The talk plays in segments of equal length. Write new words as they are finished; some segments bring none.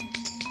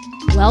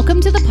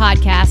Welcome to the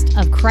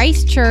podcast of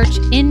Christ Church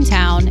in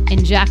Town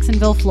in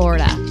Jacksonville,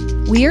 Florida.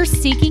 We are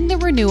seeking the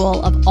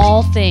renewal of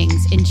all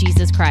things in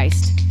Jesus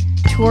Christ.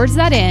 Towards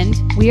that end,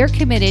 we are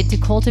committed to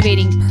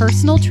cultivating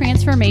personal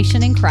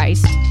transformation in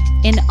Christ,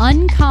 an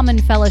uncommon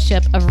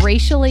fellowship of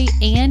racially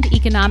and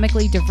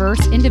economically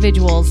diverse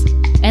individuals,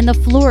 and the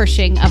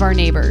flourishing of our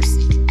neighbors.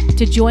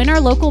 To join our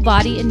local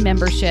body in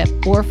membership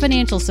or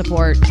financial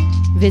support,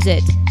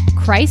 visit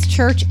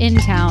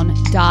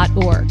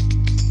christchurchintown.org.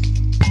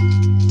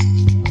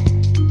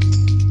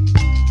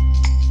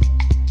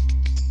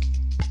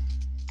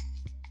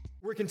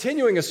 We're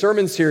continuing a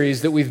sermon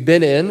series that we've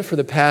been in for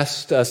the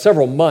past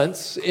several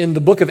months in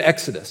the book of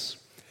Exodus.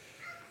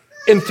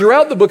 And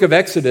throughout the book of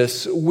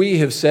Exodus, we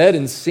have said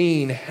and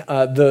seen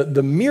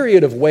the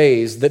myriad of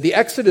ways that the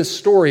Exodus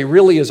story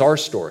really is our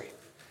story.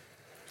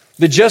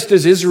 That just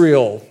as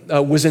Israel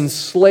was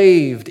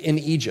enslaved in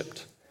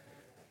Egypt,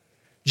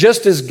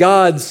 just as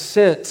God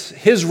sent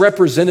his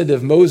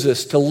representative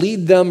Moses to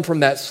lead them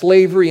from that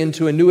slavery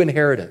into a new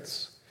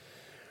inheritance,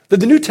 that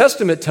the New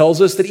Testament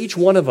tells us that each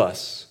one of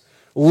us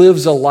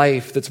lives a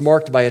life that's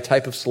marked by a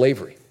type of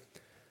slavery.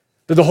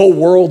 That the whole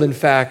world, in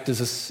fact,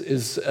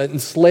 is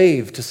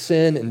enslaved to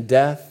sin and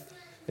death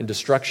and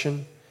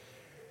destruction.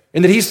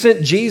 And that he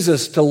sent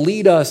Jesus to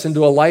lead us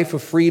into a life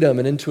of freedom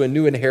and into a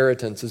new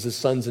inheritance as his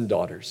sons and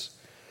daughters.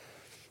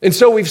 And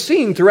so we've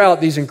seen throughout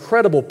these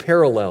incredible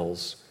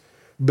parallels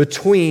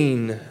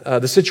between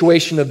the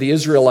situation of the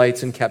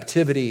Israelites in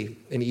captivity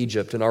in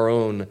Egypt and our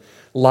own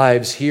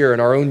lives here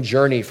and our own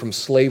journey from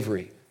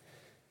slavery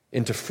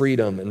into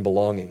freedom and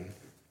belonging.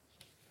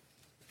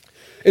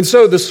 And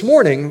so this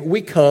morning,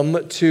 we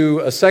come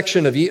to a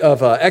section of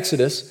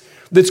Exodus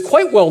that's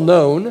quite well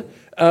known,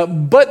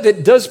 but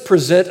that does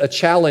present a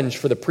challenge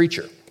for the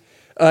preacher.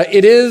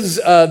 It is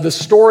the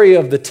story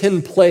of the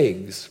 10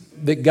 plagues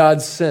that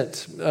God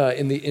sent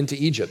into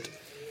Egypt.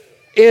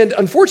 And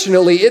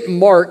unfortunately, it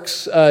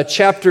marks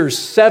chapters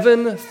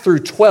 7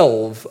 through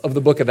 12 of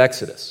the book of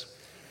Exodus.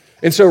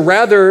 And so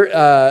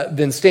rather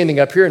than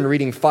standing up here and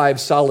reading 5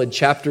 solid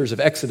chapters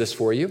of Exodus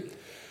for you,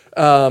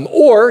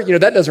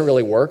 that doesn't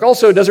really work.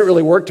 Also, it doesn't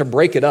really work to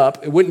break it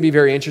up. It wouldn't be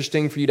very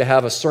interesting for you to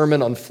have a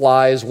sermon on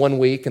flies one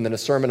week and then a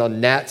sermon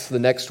on gnats the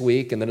next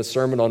week and then a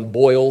sermon on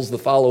boils the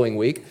following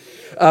week.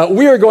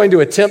 We are going to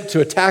attempt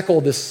to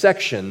tackle this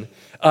section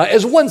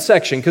as one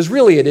section, because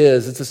really it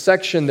is. It's a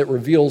section that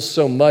reveals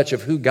so much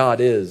of who God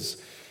is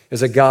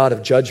as a God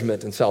of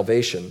judgment and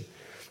salvation.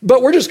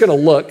 But we're just going to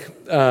look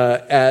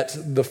at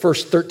the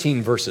first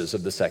 13 verses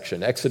of the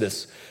section,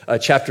 Exodus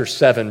chapter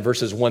 7,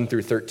 verses 1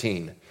 through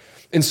 13.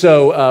 And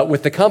so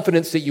with the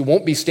confidence that you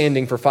won't be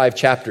standing for 5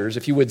 chapters,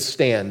 if you would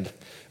stand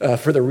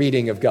for the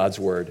reading of God's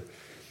word.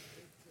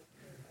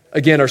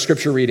 Again, our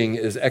scripture reading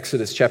is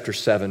Exodus chapter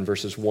 7,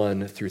 verses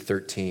 1 through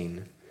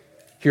 13.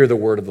 Hear the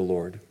word of the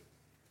Lord.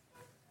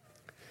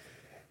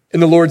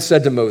 And the Lord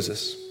said to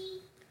Moses,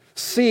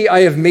 "See,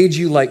 I have made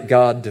you like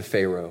God to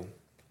Pharaoh,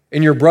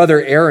 and your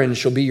brother Aaron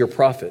shall be your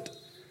prophet.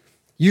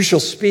 You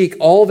shall speak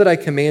all that I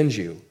command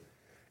you,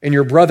 and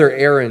your brother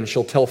Aaron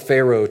shall tell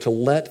Pharaoh to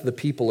let the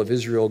people of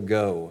Israel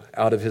go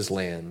out of his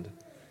land.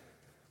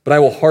 But I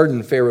will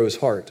harden Pharaoh's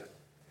heart.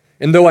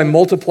 And though I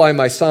multiply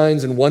my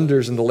signs and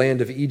wonders in the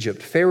land of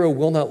Egypt, Pharaoh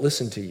will not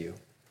listen to you.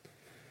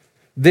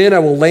 Then I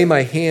will lay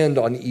my hand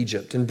on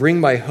Egypt and bring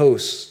my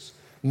hosts,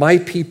 my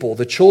people,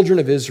 the children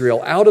of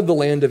Israel, out of the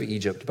land of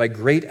Egypt by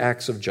great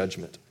acts of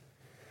judgment.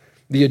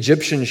 The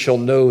Egyptians shall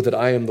know that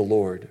I am the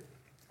Lord,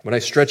 when I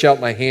stretch out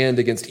my hand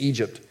against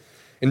Egypt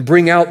and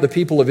bring out the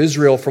people of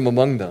Israel from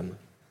among them."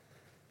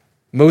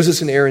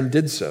 Moses and Aaron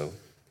did so.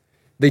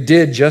 They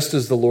did just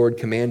as the Lord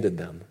commanded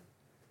them.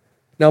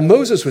 Now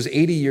Moses was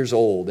 80 years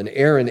old and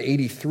Aaron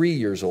 83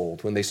 years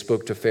old when they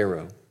spoke to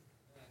Pharaoh.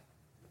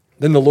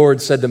 Then the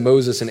Lord said to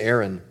Moses and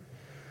Aaron,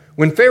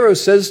 "When Pharaoh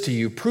says to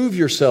you, 'Prove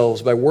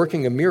yourselves by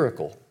working a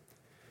miracle,'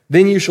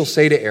 then you shall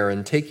say to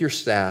Aaron, 'Take your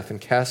staff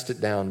and cast it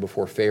down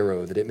before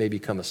Pharaoh, that it may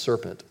become a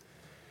serpent.'"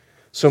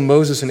 So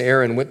Moses and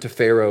Aaron went to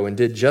Pharaoh and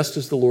did just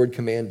as the Lord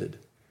commanded.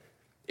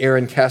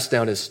 Aaron cast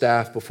down his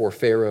staff before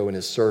Pharaoh and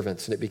his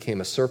servants, and it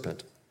became a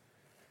serpent.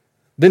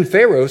 Then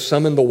Pharaoh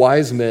summoned the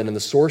wise men and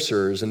the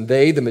sorcerers, and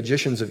they, the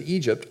magicians of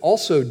Egypt,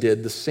 also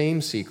did the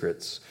same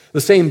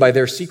by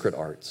their secret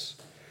arts.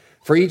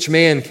 For each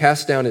man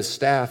cast down his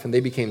staff, and they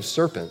became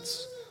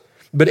serpents.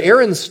 But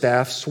Aaron's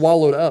staff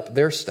swallowed up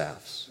their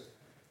staffs.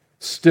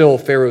 Still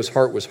Pharaoh's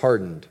heart was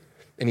hardened,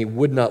 and he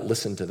would not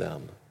listen to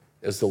them,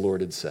 as the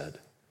Lord had said.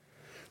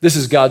 This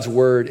is God's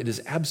word. It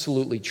is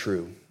absolutely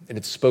true, and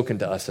it's spoken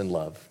to us in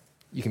love.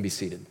 You can be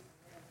seated.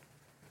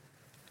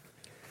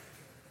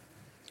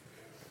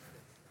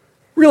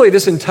 Really,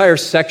 this entire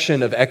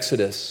section of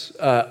Exodus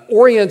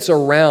orients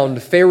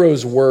around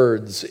Pharaoh's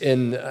words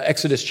in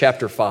Exodus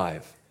chapter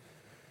 5.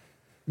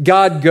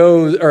 God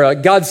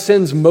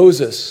sends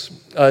Moses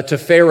to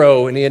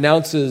Pharaoh, and he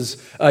announces,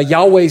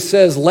 Yahweh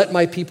says, "Let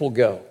my people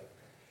go."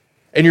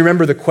 And you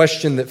remember the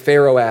question that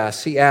Pharaoh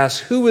asks. He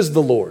asks, "Who is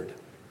the Lord,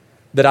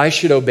 that I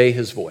should obey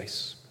his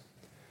voice?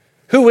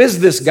 Who is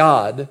this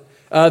God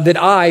that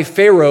I,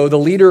 Pharaoh, the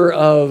leader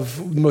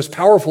of the most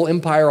powerful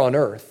empire on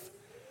earth,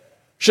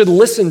 should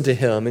listen to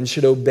him and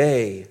should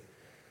obey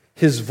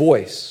his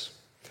voice?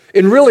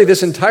 And really,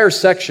 this entire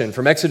section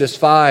from Exodus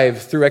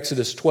 5 through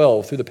Exodus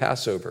 12, through the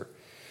Passover,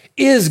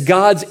 is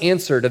God's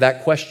answer to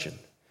that question.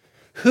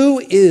 Who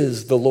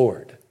is the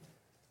Lord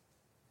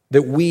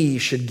that we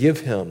should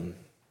give him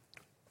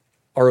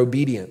our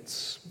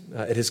obedience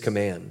at his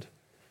command?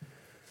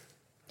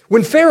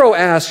 When Pharaoh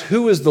asks,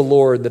 who is the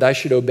Lord that I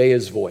should obey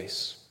his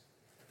voice?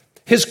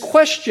 His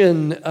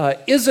question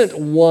isn't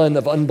one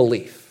of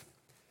unbelief.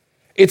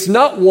 It's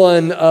not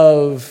one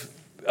of,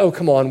 oh,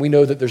 come on, we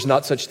know that there's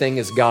not such thing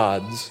as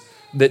gods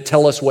that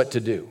tell us what to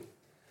do.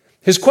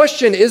 His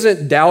question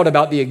isn't doubt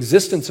about the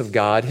existence of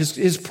God.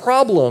 His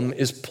problem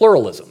is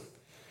pluralism,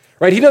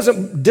 right? He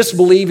doesn't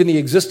disbelieve in the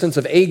existence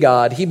of a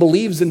God. He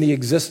believes in the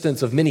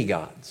existence of many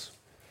gods.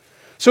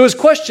 So his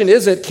question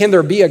isn't, can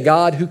there be a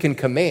God who can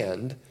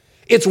command?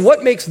 It's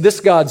what makes this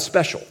God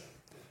special.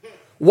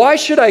 Why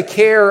should I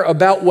care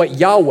about what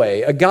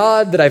Yahweh, a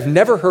God that I've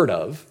never heard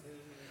of,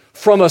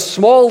 from a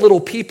small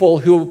little people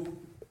who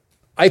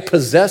I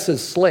possess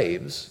as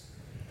slaves,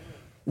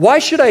 why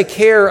should I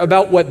care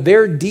about what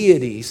their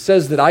deity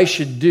says that I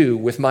should do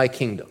with my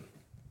kingdom?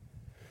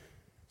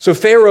 So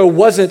Pharaoh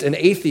wasn't an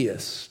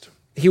atheist.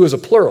 He was a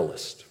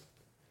pluralist.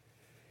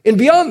 And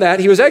beyond that,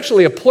 he was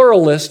actually a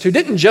pluralist who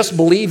didn't just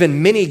believe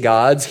in many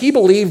gods. He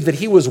believed that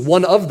he was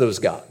one of those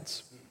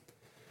gods.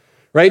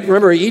 Right?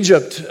 Remember,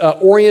 Egypt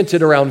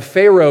oriented around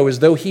Pharaoh as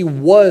though he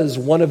was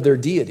one of their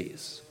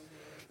deities,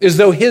 as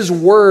though his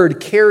word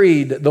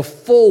carried the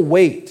full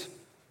weight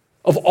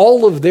of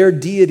all of their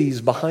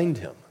deities behind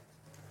him.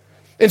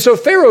 And so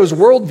Pharaoh's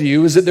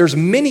worldview is that there's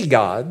many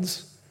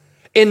gods,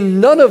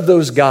 and none of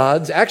those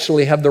gods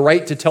actually have the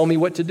right to tell me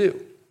what to do.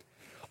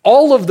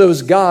 All of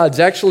those gods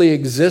actually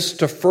exist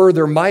to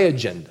further my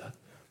agenda,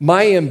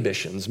 my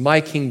ambitions,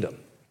 my kingdom.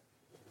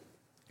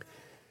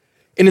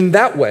 And in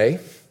that way,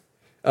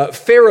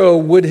 Pharaoh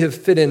would have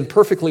fit in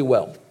perfectly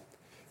well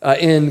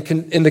in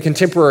the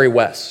contemporary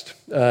West,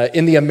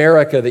 in the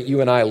America that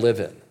you and I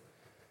live in.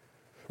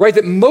 Right,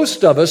 that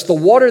most of us, the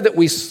water that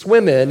we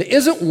swim in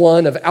isn't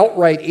one of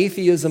outright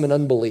atheism and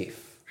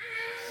unbelief,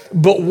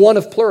 but one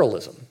of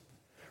pluralism.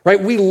 Right,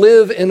 we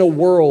live in a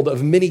world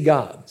of many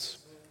gods,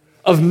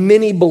 of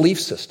many belief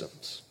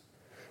systems.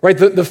 Right,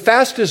 the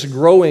fastest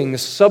growing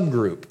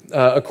subgroup,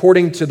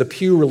 according to the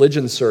Pew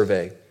Religion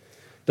Survey,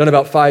 done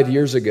about 5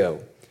 years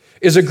ago,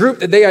 is a group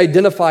that they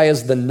identify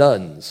as the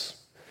nones.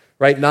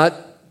 Right, not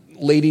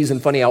ladies in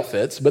funny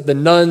outfits, but the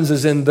nones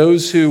as in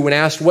those who, when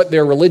asked what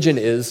their religion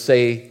is,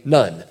 say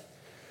none.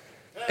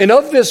 And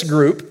of this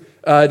group,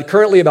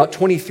 currently about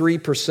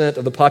 23%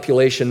 of the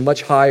population,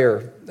 much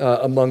higher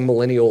among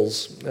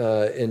millennials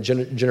in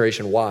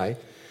Generation Y,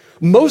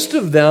 most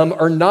of them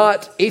are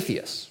not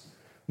atheists.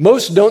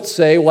 Most don't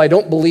say, well, I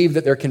don't believe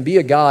that there can be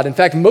a God. In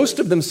fact, most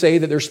of them say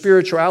that their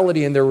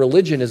spirituality and their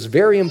religion is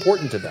very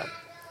important to them.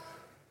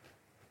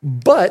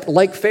 But,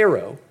 like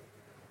Pharaoh,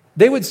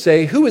 they would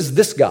say, who is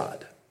this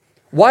God?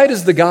 Why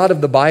does the God of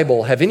the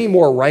Bible have any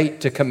more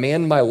right to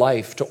command my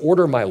life, to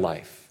order my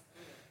life,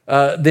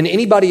 than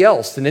anybody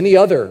else, than any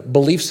other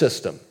belief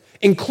system,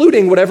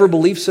 including whatever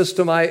belief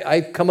system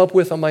I come up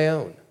with on my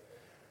own?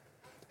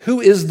 Who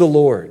is the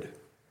Lord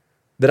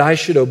that I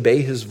should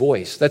obey his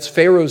voice? That's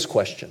Pharaoh's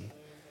question.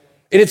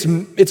 And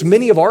it's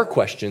many of our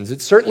questions.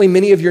 It's certainly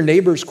many of your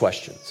neighbors'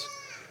 questions.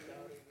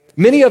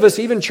 Many of us,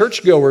 even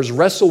churchgoers,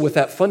 wrestle with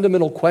that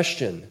fundamental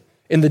question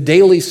in the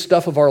daily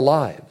stuff of our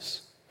lives.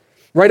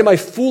 Right? Am I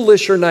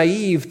foolish or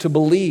naive to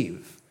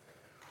believe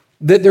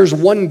that there's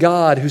one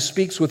God who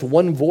speaks with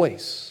one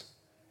voice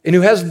and who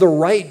has the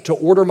right to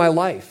order my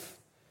life,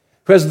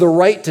 who has the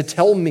right to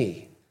tell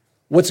me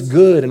what's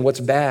good and what's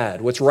bad,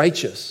 what's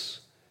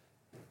righteous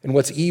and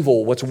what's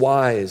evil, what's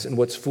wise and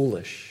what's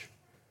foolish?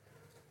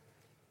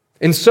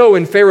 And so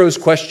in Pharaoh's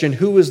question,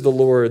 who is the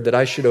Lord that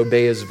I should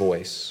obey his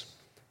voice?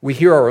 We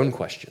hear our own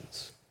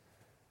questions.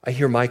 I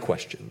hear my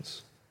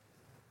questions.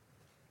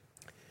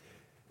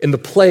 And the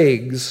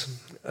plagues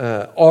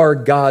are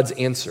God's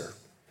answer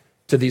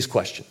to these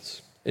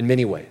questions in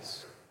many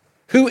ways.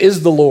 Who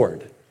is the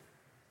Lord?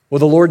 Well,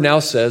 the Lord now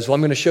says, well,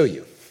 I'm going to show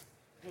you.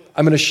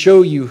 I'm going to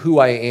show you who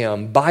I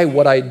am by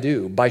what I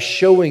do, by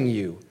showing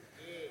you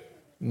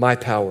my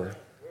power.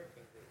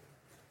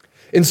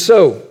 And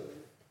so,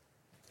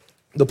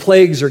 the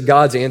plagues are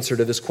God's answer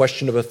to this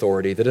question of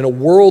authority, that in a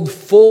world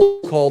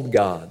full of called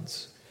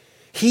gods,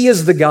 he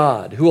is the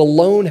God who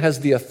alone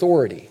has the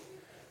authority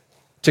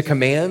to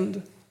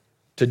command,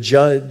 to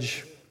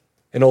judge,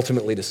 and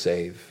ultimately to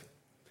save.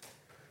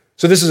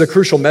 So this is a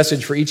crucial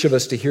message for each of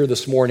us to hear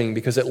this morning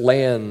because it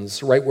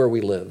lands right where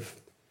we live.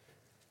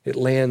 It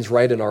lands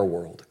right in our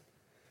world.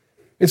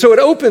 And so it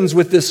opens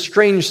with this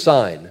strange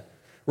sign,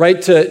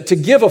 right? To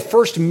give a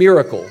first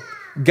miracle,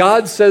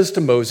 God says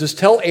to Moses,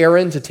 tell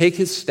Aaron to take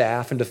his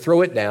staff and to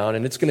throw it down,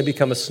 and it's going to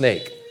become a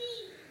snake.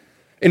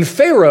 And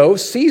Pharaoh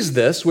sees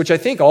this, which I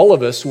think all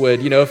of us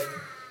would,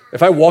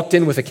 if I walked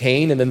in with a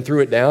cane and then threw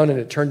it down and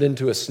it turned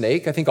into a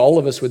snake, I think all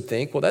of us would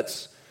think, well,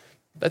 that's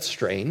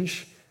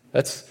strange.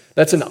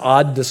 That's an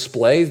odd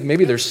display.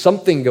 Maybe there's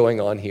something going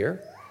on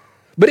here.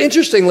 But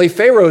interestingly,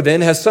 Pharaoh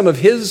then has some of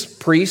his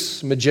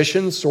priests,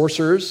 magicians,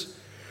 sorcerers,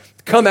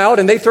 come out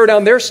and they throw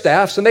down their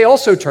staffs and they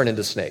also turn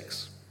into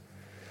snakes.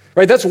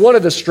 Right? That's one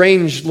of the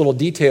strange little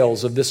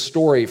details of this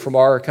story from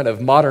our kind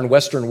of modern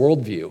Western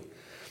worldview,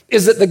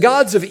 is that the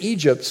gods of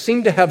Egypt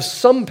seem to have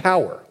some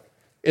power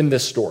in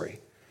this story.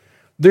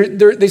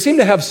 They seem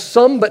to have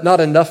some but not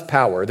enough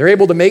power. They're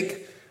able to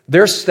make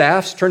their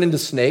staffs turn into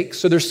snakes.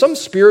 So there's some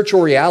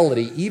spiritual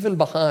reality even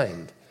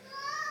behind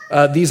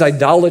these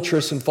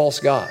idolatrous and false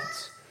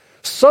gods.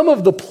 Some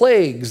of the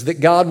plagues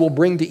that God will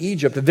bring to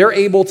Egypt, they're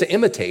able to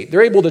imitate.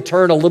 They're able to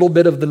turn a little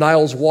bit of the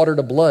Nile's water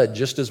to blood,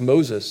 just as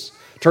Moses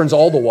turns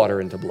all the water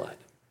into blood.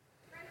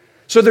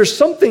 So there's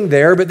something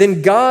there, but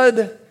then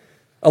God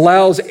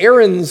allows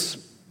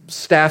Aaron's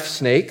staff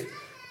snake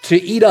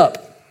to eat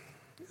up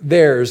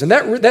theirs. And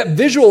that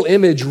visual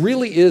image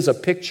really is a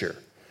picture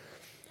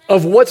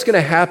of what's going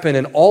to happen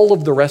in all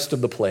of the rest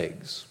of the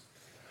plagues.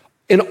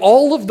 In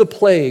all of the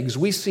plagues,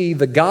 we see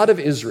the God of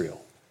Israel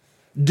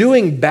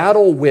doing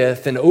battle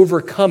with and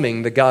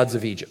overcoming the gods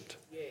of Egypt.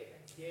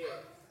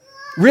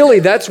 Really,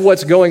 that's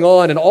what's going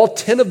on in all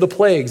 10 of the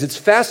plagues. It's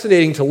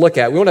fascinating to look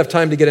at. We won't have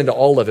time to get into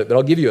all of it, but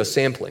I'll give you a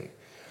sampling.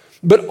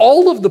 But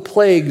all of the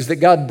plagues that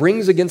God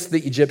brings against the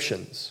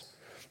Egyptians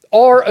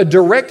are a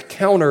direct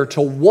counter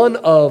to one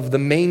of the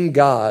main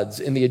gods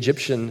in the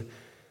Egyptian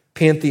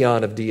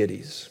pantheon of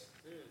deities.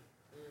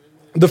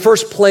 The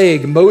first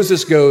plague,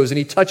 Moses goes and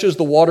he touches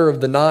the water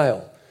of the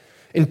Nile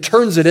and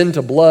turns it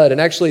into blood. And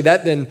actually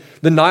the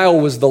Nile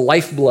was the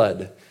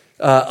lifeblood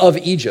of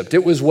Egypt.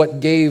 It was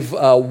what gave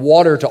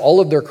water to all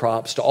of their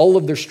crops, to all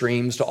of their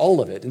streams, to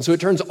all of it. And so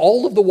it turns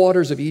all of the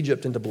waters of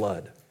Egypt into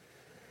blood.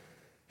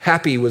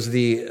 Happy was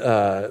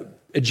the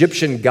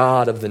Egyptian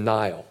god of the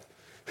Nile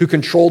who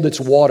controlled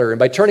its water. And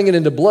by turning it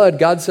into blood,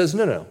 God says,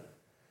 no.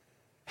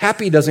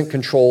 Happy doesn't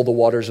control the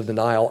waters of the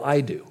Nile,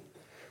 I do.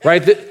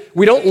 Right?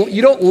 You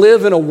don't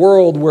live in a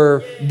world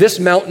where this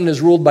mountain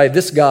is ruled by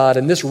this God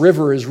and this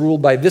river is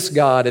ruled by this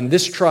God and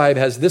this tribe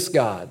has this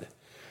God.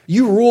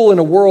 You rule in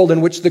a world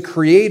in which the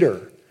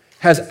Creator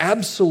has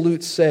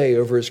absolute say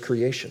over his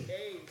creation.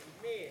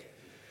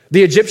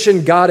 The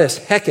Egyptian goddess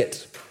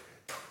Hecate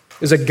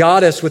is a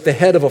goddess with the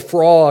head of a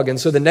frog, and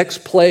so the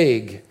next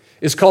plague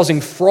is causing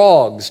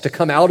frogs to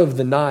come out of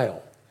the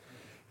Nile.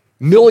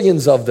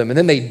 Millions of them, and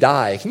then they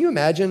die. Can you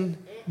imagine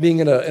being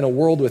in a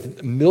world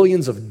with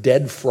millions of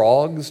dead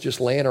frogs just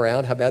laying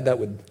around? How bad that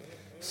would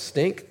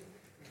stink.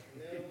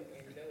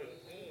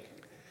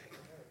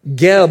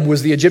 Geb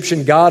was the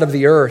Egyptian god of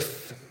the earth.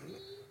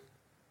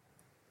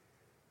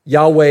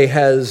 Yahweh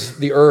has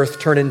the earth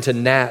turn into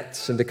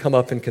gnats and to come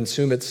up and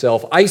consume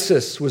itself.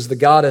 Isis was the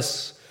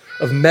goddess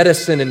of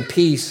medicine and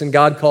peace, and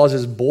God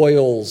causes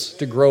boils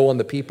to grow on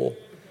the people.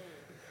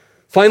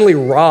 Finally,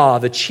 Ra,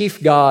 the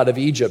chief god of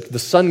Egypt, the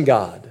sun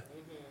god.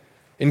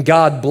 And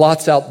God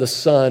blots out the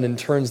sun and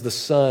turns the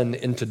sun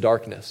into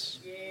darkness.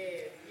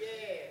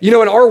 You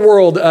know, in our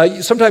world,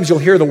 sometimes you'll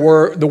hear the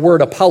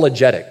word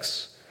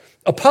apologetics.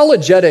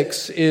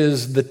 Apologetics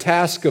is the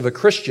task of a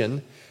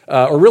Christian,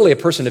 or really a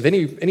person of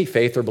any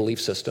faith or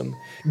belief system,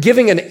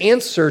 giving an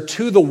answer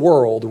to the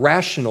world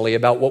rationally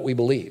about what we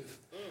believe.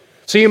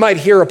 So you might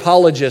hear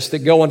apologists that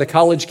go onto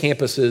college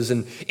campuses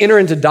and enter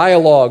into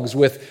dialogues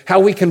with how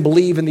we can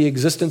believe in the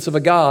existence of a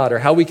God, or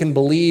how we can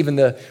believe in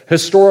the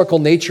historical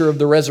nature of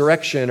the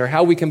resurrection, or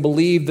how we can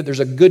believe that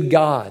there's a good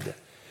God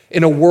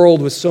in a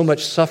world with so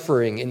much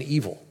suffering and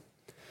evil.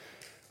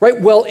 Right?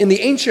 Well, in the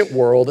ancient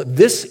world,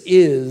 this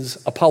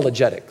is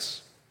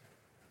apologetics.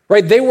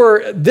 Right?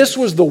 This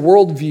was the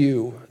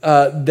worldview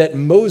that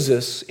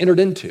Moses entered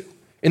into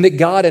and that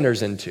God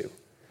enters into.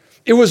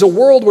 It was a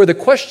world where the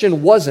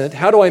question wasn't,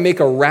 how do I make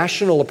a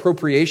rational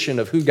appropriation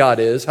of who God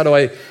is? How do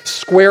I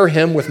square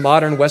him with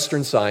modern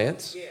Western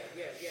science?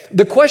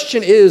 The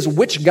question is,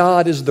 which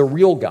God is the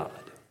real God?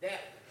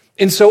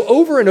 And so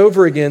over and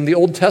over again, the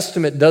Old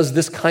Testament does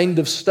this kind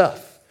of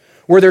stuff,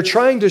 where they're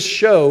trying to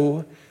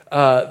show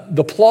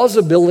the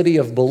plausibility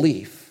of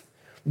belief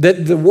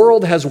that the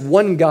world has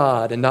one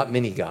God and not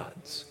many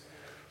gods.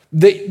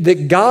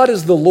 That God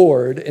is the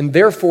Lord, and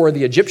therefore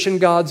the Egyptian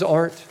gods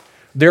aren't.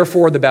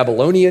 Therefore, the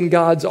Babylonian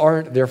gods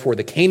aren't. Therefore,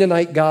 the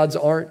Canaanite gods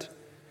aren't.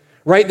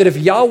 Right? That if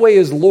Yahweh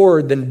is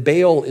Lord, then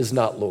Baal is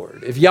not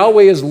Lord. If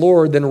Yahweh is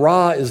Lord, then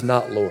Ra is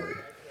not Lord.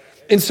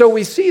 And so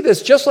we see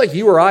this just like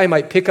you or I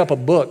might pick up a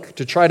book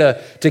to try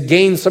to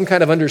gain some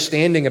kind of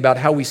understanding about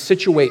how we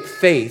situate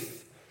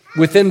faith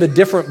within the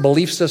different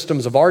belief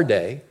systems of our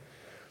day.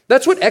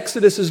 That's what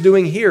Exodus is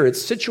doing here.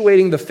 It's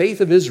situating the faith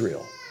of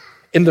Israel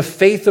in the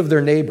faith of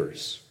their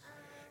neighbors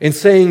and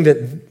saying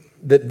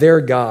that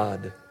their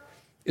God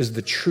is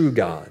the true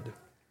God.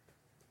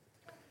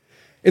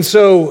 And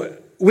so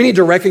we need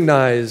to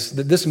recognize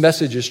that this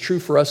message is true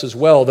for us as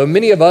well, though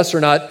many of us are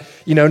not,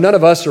 none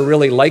of us are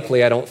really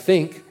likely, I don't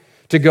think,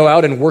 to go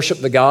out and worship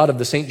the God of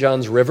the St.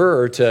 John's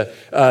River or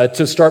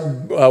to start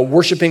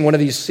worshiping one of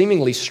these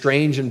seemingly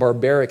strange and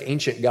barbaric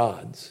ancient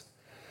gods.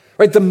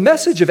 Right? The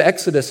message of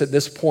Exodus at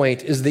this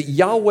point is that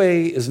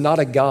Yahweh is not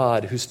a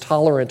God who's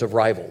tolerant of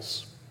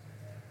rivals.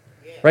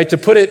 Right? To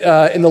put it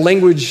in the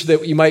language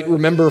that you might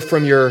remember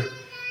from your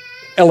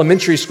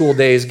elementary school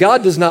days,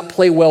 God does not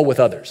play well with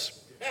others.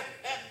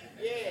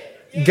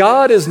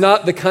 God is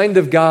not the kind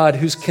of God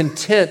who's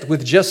content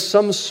with just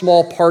some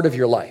small part of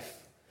your life.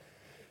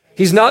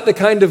 He's not the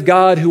kind of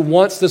God who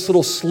wants this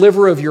little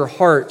sliver of your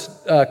heart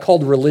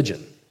called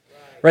religion,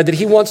 right? That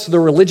he wants the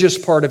religious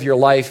part of your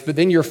life, but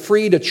then you're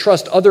free to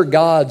trust other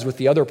gods with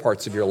the other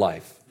parts of your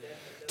life,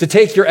 to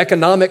take your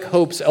economic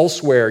hopes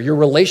elsewhere, your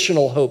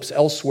relational hopes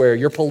elsewhere,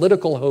 your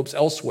political hopes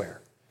elsewhere,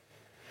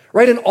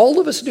 right? And all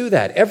of us do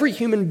that, every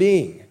human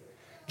being.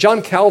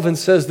 John Calvin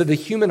says that the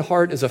human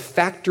heart is a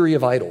factory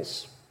of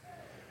idols.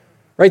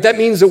 Right? That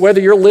means that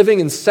whether you're living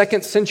in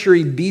 2nd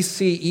century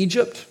BC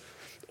Egypt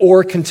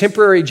or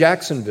contemporary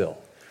Jacksonville,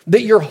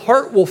 that your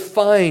heart will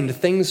find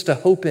things to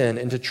hope in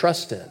and to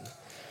trust in.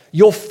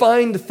 You'll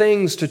find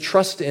things to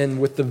trust in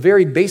with the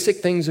very basic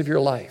things of your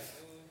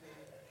life.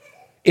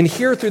 And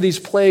here through these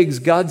plagues,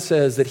 God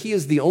says that he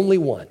is the only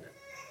one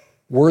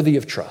worthy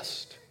of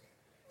trust.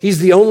 He's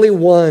the only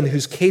one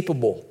who's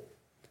capable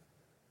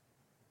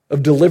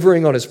of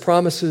delivering on his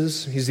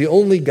promises. He's the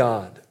only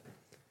God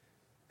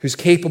who's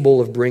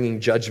capable of bringing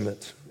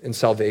judgment and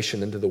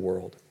salvation into the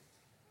world.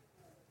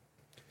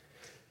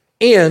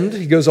 And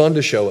he goes on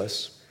to show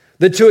us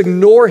that to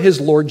ignore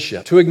his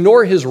lordship, to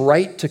ignore his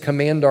right to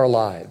command our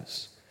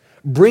lives,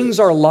 brings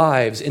our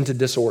lives into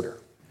disorder.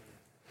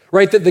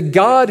 Right? That the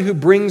God who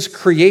brings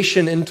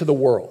creation into the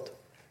world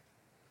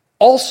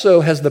also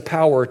has the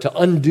power to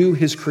undo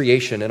his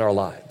creation in our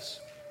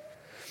lives.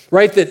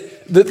 Right?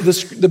 That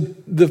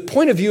the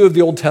point of view of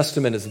the Old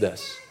Testament is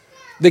this: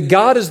 that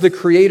God is the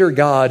creator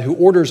God who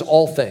orders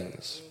all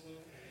things,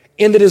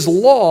 and that his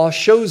law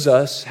shows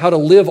us how to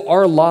live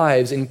our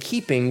lives in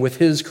keeping with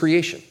his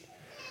creation.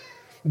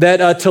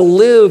 That to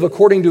live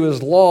according to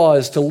his law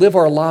is to live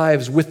our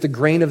lives with the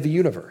grain of the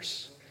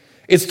universe.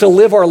 It's to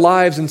live our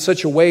lives in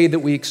such a way that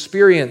we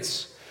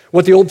experience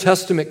what the Old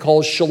Testament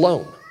calls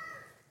shalom,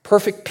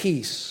 perfect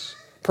peace,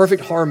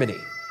 perfect harmony.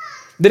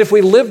 That if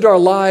we lived our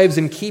lives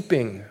in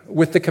keeping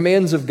with the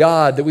commands of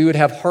God, that we would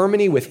have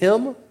harmony with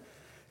him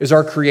as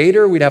our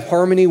creator, we'd have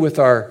harmony with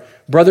our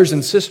brothers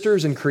and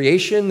sisters in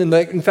creation, and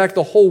that, in fact,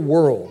 the whole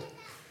world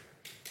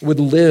would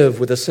live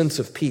with a sense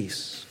of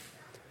peace.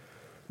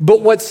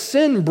 But what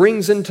sin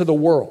brings into the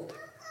world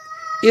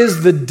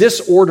is the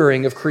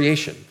disordering of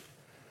creation.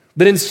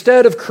 That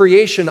instead of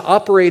creation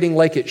operating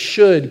like it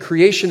should,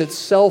 creation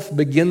itself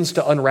begins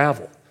to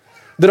unravel.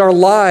 That our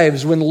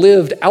lives, when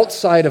lived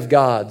outside of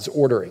God's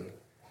ordering,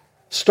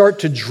 start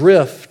to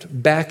drift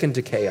back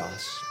into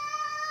chaos.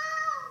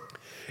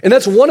 And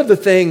that's one of the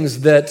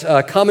things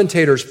that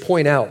commentators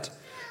point out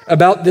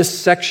about this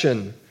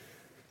section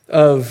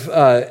of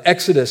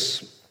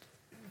Exodus,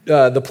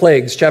 the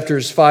plagues,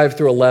 chapters 5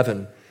 through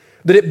 11,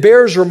 that it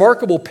bears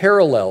remarkable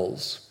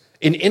parallels,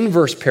 in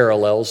inverse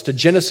parallels, to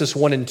Genesis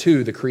 1 and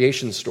 2, the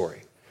creation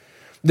story.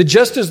 That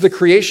just as the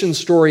creation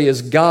story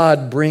is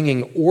God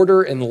bringing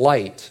order and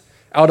light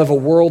out of a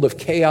world of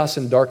chaos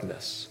and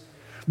darkness,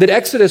 that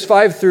Exodus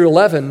 5 through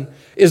 11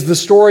 is the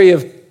story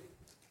of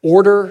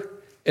order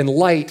and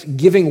light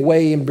giving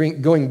way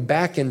and going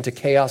back into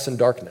chaos and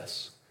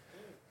darkness.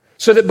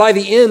 So that by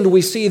the end,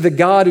 we see the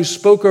God who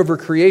spoke over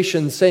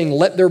creation saying,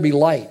 "Let there be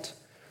light,"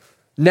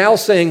 now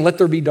saying, "Let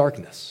there be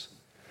darkness."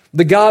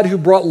 The God who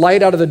brought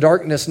light out of the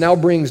darkness now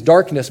brings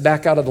darkness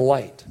back out of the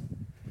light.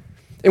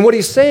 And what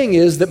he's saying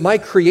is that my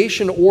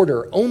creation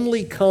order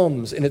only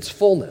comes in its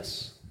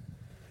fullness.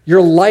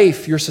 Your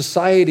life, your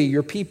society,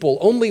 your people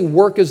only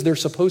work as they're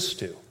supposed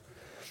to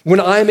when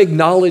I'm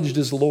acknowledged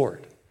as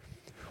Lord.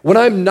 When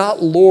I'm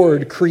not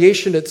Lord,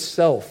 creation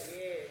itself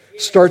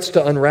starts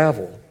to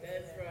unravel.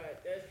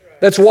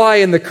 That's why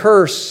in the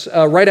curse,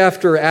 right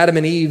after Adam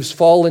and Eve's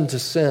fall into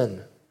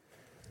sin,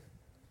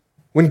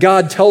 when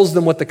God tells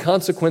them what the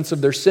consequence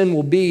of their sin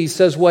will be, he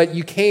says what?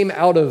 You came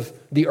out of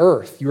the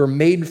earth. You were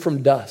made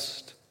from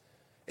dust.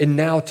 And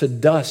now to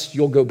dust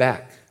you'll go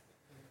back.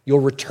 You'll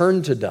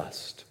return to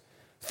dust.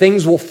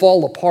 Things will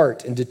fall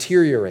apart and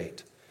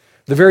deteriorate.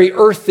 The very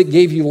earth that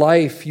gave you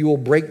life, you will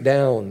break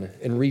down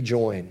and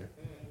rejoin.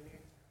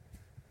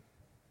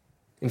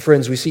 And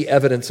friends, we see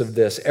evidence of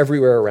this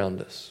everywhere around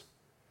us.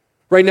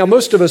 Right now,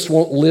 most of us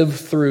won't live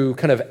through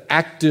kind of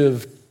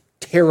active,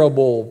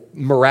 terrible,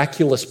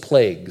 miraculous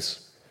plagues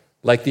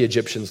like the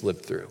Egyptians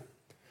lived through.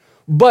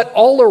 But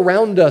all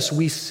around us,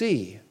 we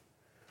see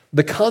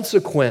the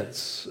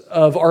consequence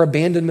of our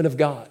abandonment of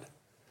God,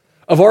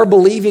 of our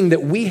believing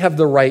that we have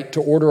the right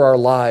to order our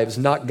lives,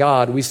 not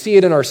God. We see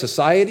it in our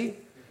society,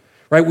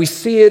 right? We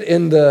see it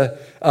in the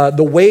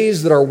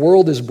ways that our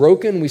world is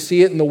broken. We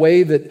see it in the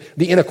way that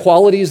the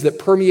inequalities that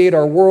permeate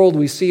our world.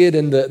 We see it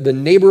in the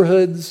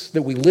neighborhoods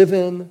that we live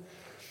in.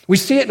 We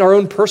see it in our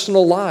own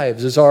personal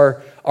lives as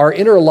our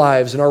inner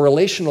lives and our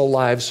relational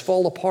lives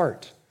fall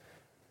apart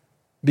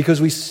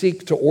because we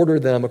seek to order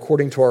them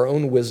according to our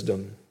own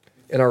wisdom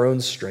and our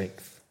own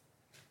strength.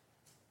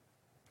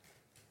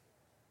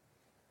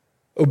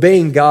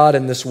 obeying God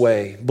in this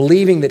way,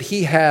 believing that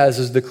he has,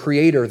 as the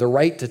creator, the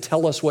right to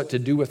tell us what to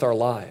do with our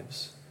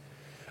lives,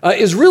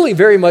 is really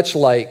very much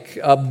like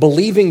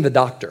believing the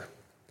doctor.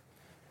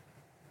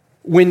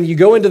 When you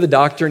go into the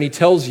doctor and he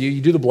tells you,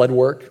 you do the blood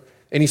work,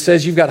 and he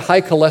says you've got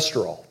high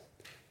cholesterol.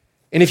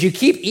 And if you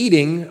keep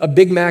eating a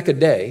Big Mac a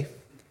day,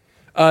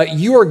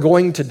 you are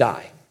going to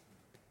die.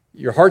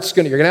 You're going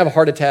to have a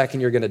heart attack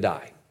and you're going to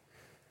die.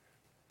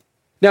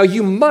 Now,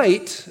 you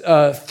might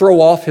throw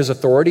off his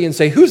authority and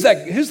say, who's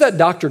that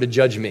doctor to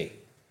judge me?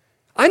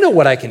 I know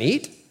what I can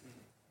eat.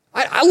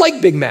 I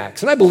like Big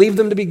Macs, and I believe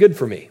them to be good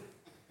for me.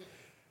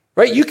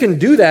 Right? You can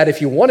do that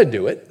if you want to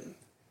do it,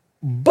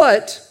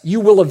 but you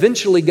will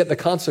eventually get the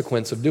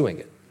consequence of doing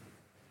it.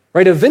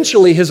 Right?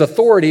 Eventually, his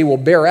authority will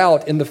bear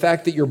out in the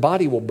fact that your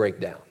body will break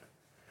down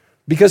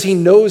because he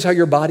knows how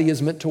your body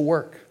is meant to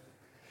work.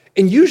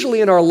 And usually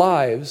in our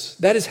lives,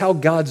 that is how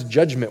God's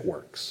judgment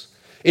works.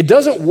 It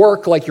doesn't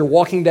work like you're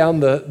walking down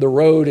the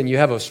road and you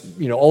have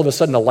all of a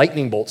sudden a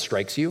lightning bolt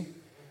strikes you.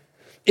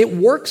 It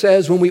works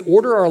as when we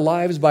order our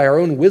lives by our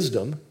own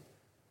wisdom,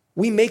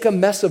 we make a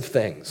mess of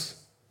things.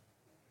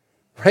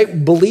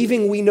 Right?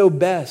 Believing we know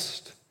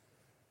best,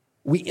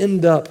 we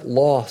end up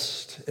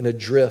lost and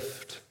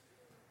adrift,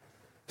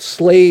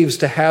 slaves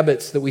to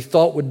habits that we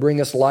thought would bring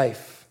us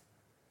life,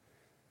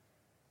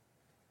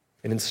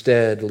 and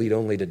instead lead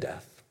only to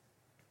death.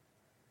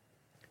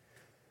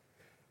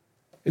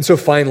 And so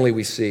finally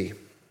we see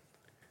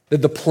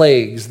that the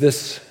plagues,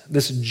 this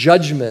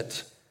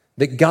judgment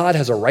that God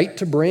has a right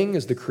to bring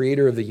as the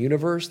creator of the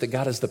universe, that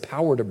God has the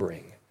power to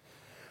bring,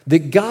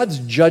 that God's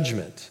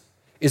judgment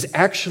is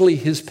actually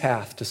his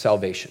path to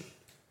salvation.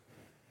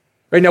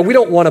 Right now, we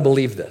don't want to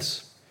believe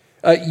this.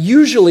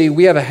 Usually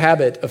we have a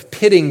habit of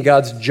pitting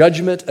God's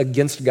judgment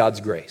against God's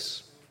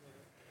grace.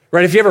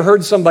 Right? If you ever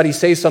heard somebody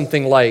say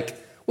something like,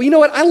 well, you know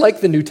what, I like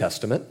the New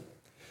Testament.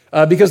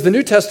 Because the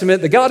New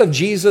Testament, the God of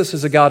Jesus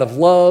is a God of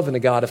love and a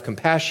God of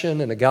compassion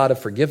and a God of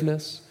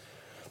forgiveness.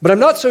 But I'm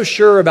not so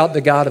sure about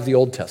the God of the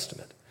Old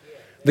Testament.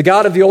 The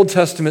God of the Old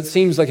Testament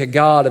seems like a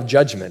God of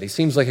judgment. He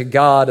seems like a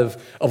God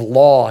of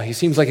law. He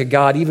seems like a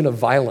God even of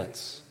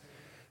violence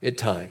at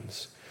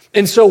times.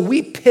 And so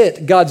we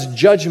pit God's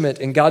judgment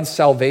and God's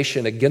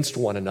salvation against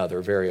one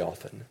another very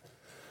often.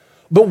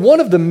 But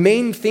one of the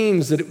main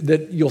themes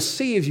that you'll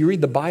see if you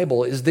read the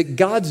Bible is that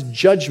God's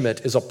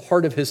judgment is a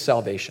part of his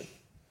salvation.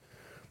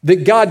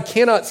 That God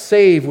cannot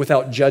save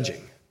without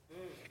judging.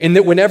 And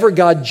that whenever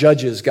God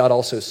judges, God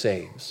also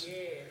saves.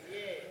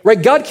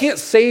 Right? God can't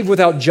save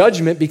without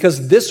judgment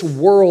because this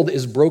world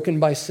is broken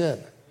by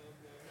sin.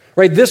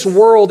 Right? This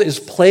world is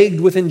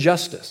plagued with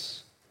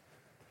injustice.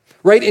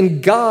 Right?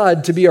 And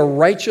God, to be a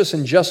righteous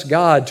and just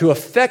God, to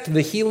affect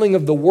the healing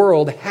of the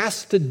world,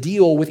 has to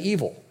deal with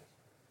evil.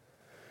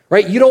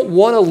 Right? You don't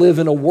want to live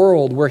in a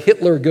world where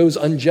Hitler goes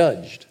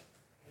unjudged.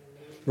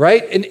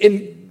 Right?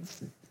 And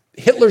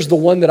Hitler's the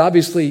one that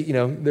obviously,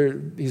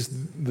 he's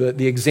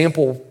the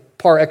example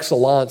par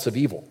excellence of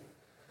evil.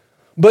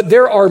 But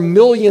there are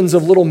millions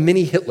of little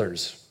mini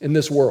Hitlers in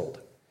this world,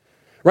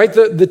 right?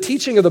 The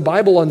teaching of the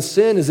Bible on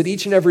sin is that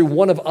each and every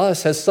one of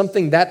us has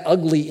something that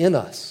ugly in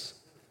us,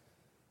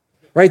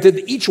 right?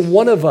 That each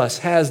one of us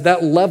has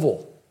that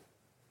level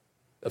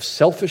of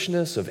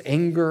selfishness, of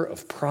anger,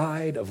 of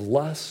pride, of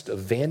lust, of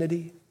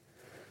vanity,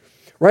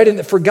 right?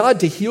 And for God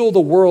to heal the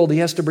world, he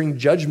has to bring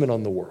judgment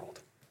on the world.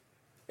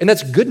 And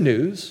that's good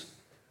news,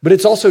 but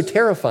it's also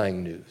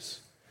terrifying news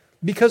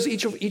because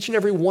each and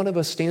every one of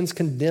us stands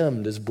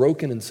condemned as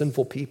broken and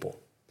sinful people.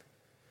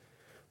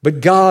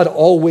 But God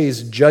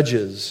always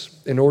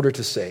judges in order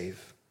to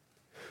save.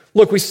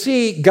 Look, we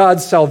see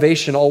God's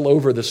salvation all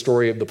over the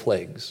story of the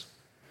plagues.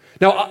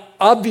 Now,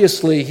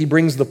 obviously, he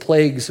brings the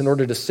plagues in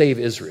order to save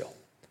Israel,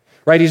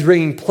 right? He's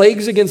bringing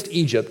plagues against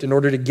Egypt in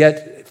order to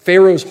get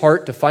Pharaoh's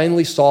heart to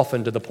finally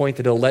soften to the point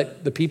that he'll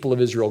let the people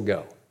of Israel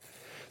go.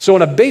 So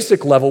on a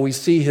basic level, we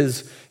see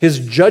his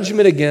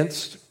judgment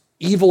against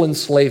evil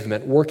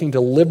enslavement working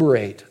to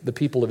liberate the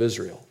people of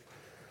Israel.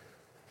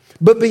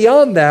 But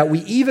beyond that, we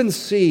even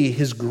see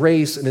his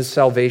grace and his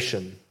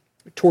salvation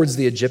towards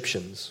the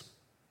Egyptians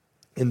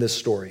in this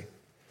story.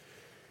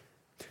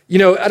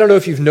 I don't know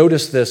if you've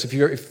noticed this, if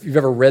you've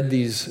ever read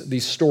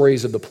these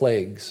stories of the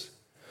plagues,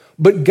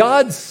 but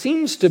God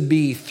seems to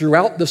be,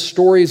 throughout the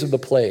stories of the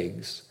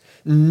plagues,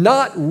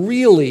 not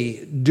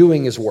really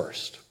doing his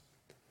worst.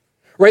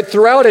 Right,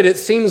 throughout it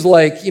seems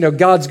like,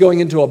 God's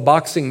going into a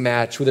boxing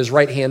match with his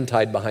right hand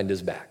tied behind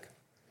his back.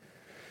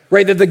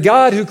 Right, that the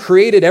God who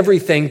created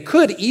everything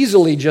could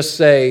easily just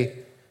say,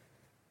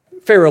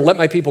 Pharaoh, let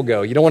my people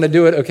go. You don't want to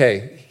do it?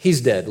 Okay, he's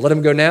dead. Let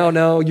him go now?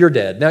 No, you're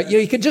dead. Now,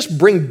 he could just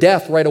bring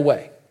death right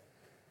away.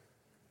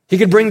 He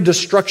could bring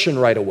destruction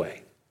right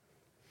away.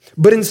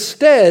 But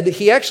instead,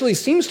 he actually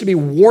seems to be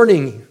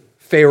warning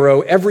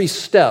Pharaoh every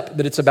step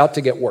that it's about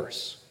to get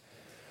worse.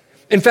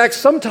 In fact,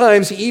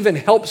 sometimes he even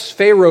helps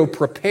Pharaoh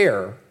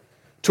prepare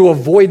to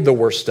avoid the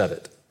worst of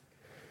it.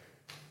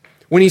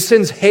 When he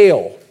sends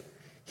hail,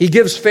 he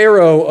gives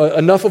Pharaoh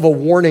enough of a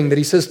warning that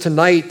he says,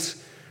 tonight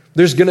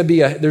there's going to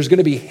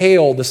be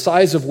hail the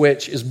size of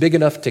which is big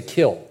enough to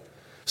kill.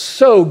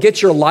 So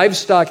get your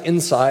livestock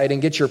inside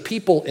and get your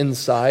people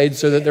inside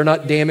so that they're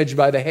not damaged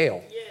by the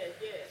hail.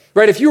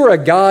 Right? If you were a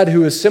God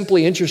who is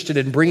simply interested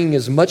in bringing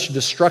as much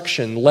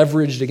destruction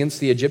leveraged against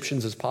the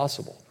Egyptians as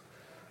possible,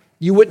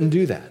 you wouldn't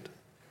do that.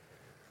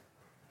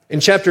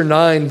 In chapter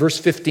 9, verse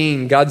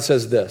 15, God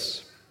says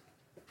this,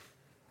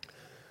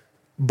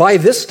 "By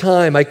this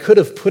time I could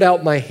have put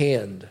out my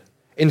hand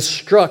and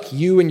struck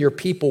you and your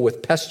people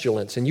with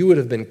pestilence, and you would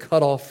have been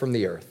cut off from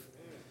the earth.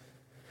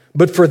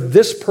 But for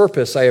this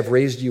purpose I have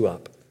raised you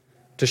up,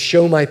 to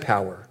show my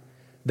power,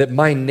 that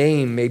my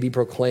name may be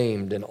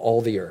proclaimed in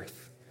all the earth."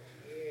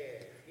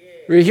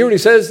 You hear what he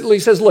says? He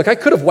says, look, I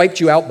could have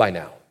wiped you out by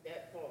now,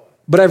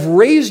 but I've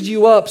raised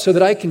you up so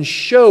that I can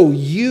show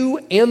you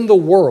and the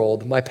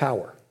world my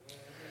power.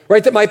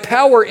 Right? That my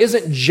power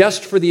isn't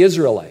just for the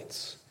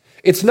Israelites.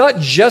 It's not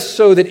just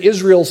so that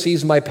Israel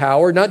sees my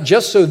power, not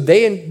just so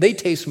they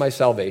taste my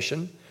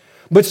salvation,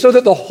 but so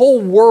that the whole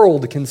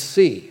world can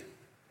see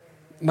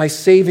my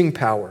saving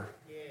power.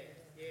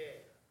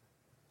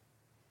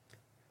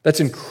 That's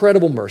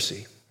incredible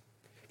mercy.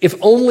 If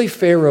only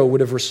Pharaoh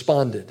would have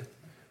responded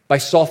by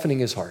softening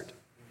his heart.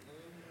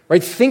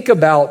 Right? Think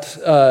about,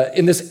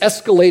 in this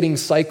escalating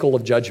cycle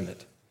of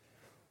judgment,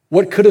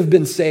 what could have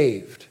been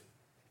saved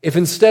if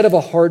instead of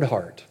a hard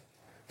heart,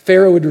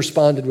 Pharaoh had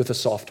responded with a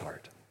soft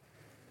heart.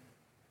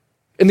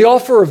 And the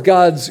offer of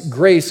God's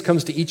grace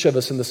comes to each of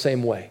us in the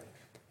same way.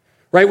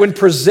 Right? When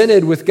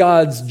presented with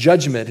God's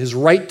judgment, his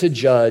right to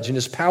judge and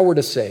his power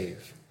to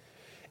save,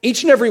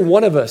 each and every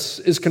one of us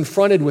is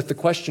confronted with the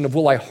question of,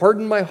 will I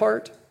harden my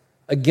heart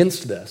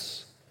against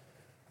this?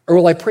 Or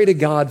will I pray to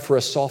God for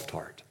a soft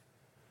heart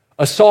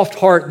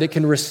that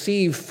can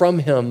receive from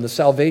him the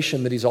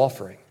salvation that he's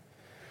offering,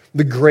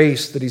 the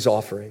grace that he's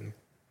offering?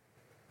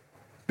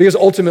 Because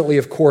ultimately,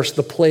 of course,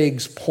 the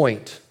plagues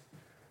point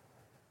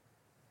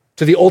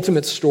to the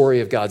ultimate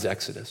story of God's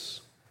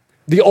exodus,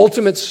 the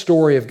ultimate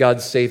story of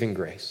God's saving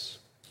grace.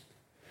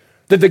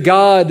 That the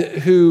God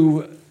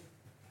who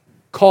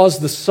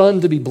caused the sun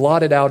to be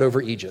blotted out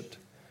over Egypt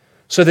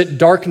so that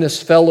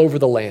darkness fell over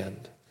the land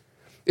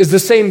is the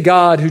same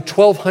God who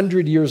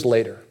 1,200 years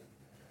later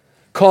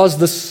caused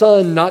the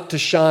sun not to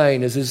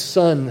shine as his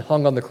son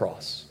hung on the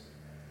cross,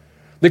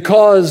 that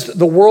caused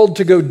the world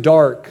to go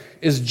dark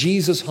as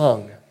Jesus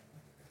hung.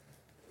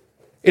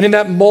 And in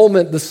that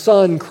moment, the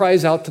son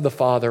cries out to the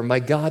Father, my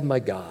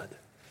God,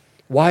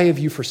 why have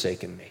you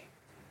forsaken me?"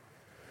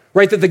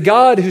 Right? That the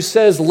God who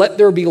says, "Let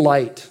there be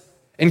light,"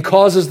 and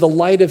causes the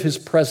light of his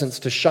presence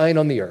to shine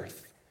on the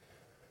earth,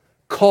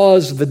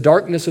 caused the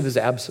darkness of his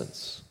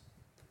absence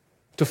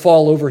to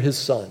fall over his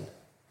son,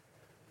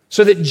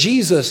 so that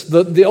Jesus,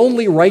 the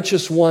only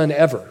righteous one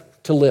ever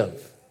to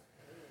live,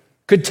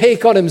 could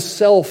take on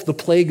himself the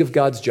plague of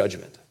God's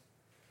judgment,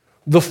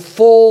 the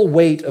full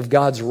weight of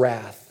God's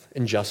wrath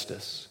and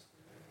justice,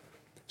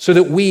 so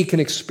that we can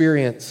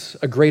experience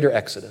a greater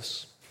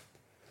exodus,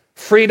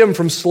 freedom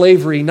from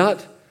slavery,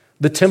 not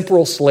the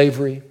temporal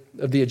slavery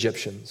of the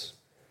Egyptians,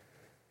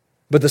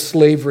 but the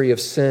slavery of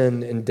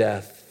sin and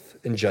death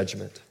and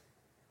judgment.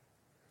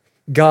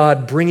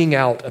 God bringing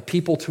out a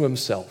people to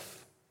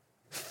himself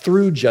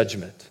through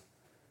judgment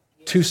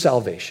to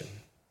salvation.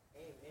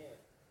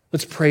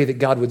 Let's pray that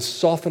God would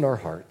soften our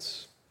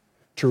hearts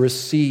to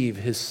receive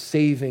his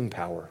saving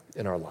power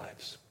in our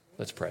lives.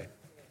 Let's pray.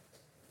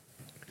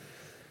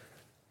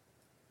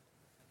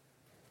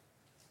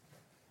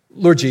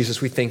 Lord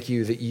Jesus, we thank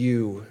you that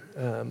you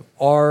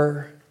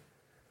are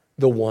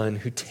the one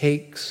who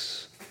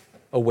takes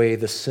away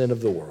the sin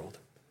of the world.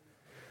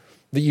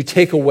 That you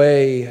take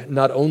away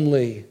not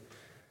only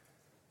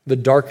the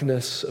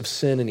darkness of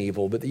sin and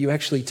evil, but that you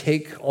actually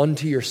take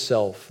onto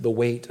yourself the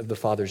weight of the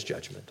Father's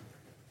judgment.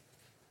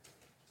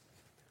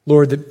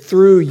 Lord, that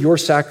through your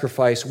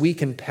sacrifice, we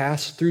can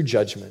pass through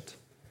judgment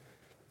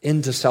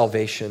into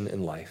salvation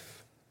and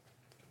life.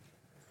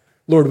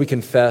 Lord, we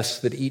confess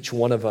that each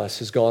one of us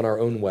has gone our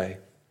own way,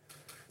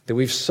 that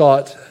we've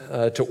sought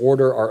to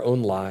order our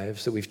own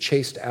lives, that we've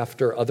chased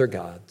after other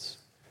gods.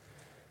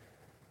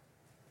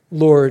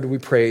 Lord, we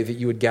pray that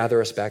you would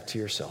gather us back to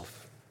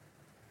yourself,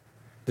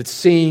 that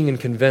seeing and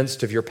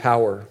convinced of your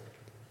power,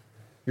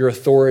 your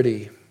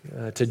authority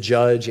to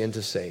judge and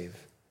to save,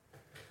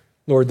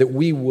 Lord, that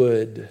we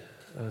would,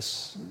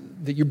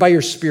 that you, by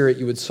your Spirit,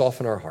 you would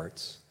soften our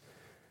hearts,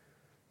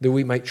 that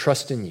we might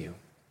trust in you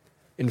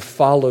and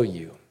follow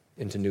you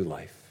into new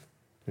life.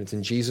 And it's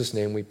in Jesus'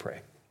 name we pray.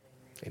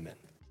 Amen.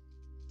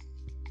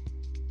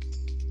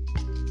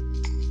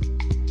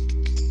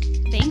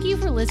 Thank you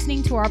for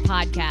listening to our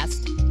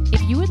podcast.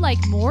 If you would like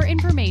more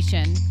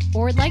information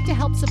or would like to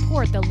help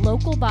support the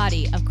local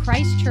body of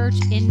Christ Church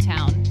in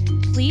Town,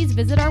 please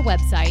visit our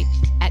website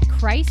at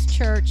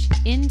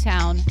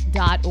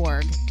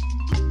christchurchintown.org.